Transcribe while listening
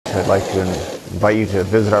I'd like to invite you to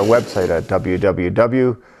visit our website at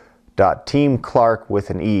www.teamclark with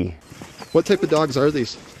an E. What type of dogs are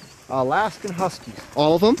these? Alaskan Huskies.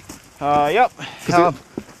 All of them? Yep.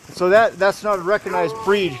 So that's not a recognized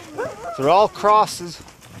breed. They're all crosses,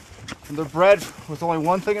 and they're bred with only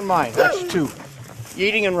one thing in mind. Actually, two: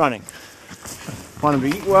 eating and running. Want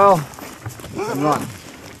them to eat well and run,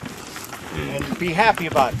 and be happy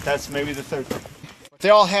about it. That's maybe the third thing. They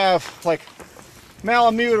all have like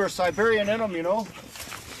Malamute or Siberian in them, you know.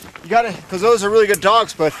 You gotta, because those are really good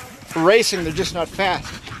dogs, but for racing, they're just not fast.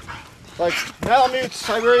 Like Malamutes,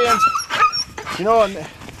 Siberians, you know, and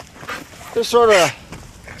they're sort of,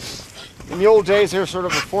 in the old days, they were sort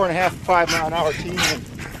of a 4.5, 5 mile an hour team, and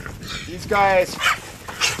these guys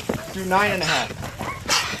do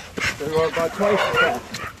 9.5. They're about twice as fast.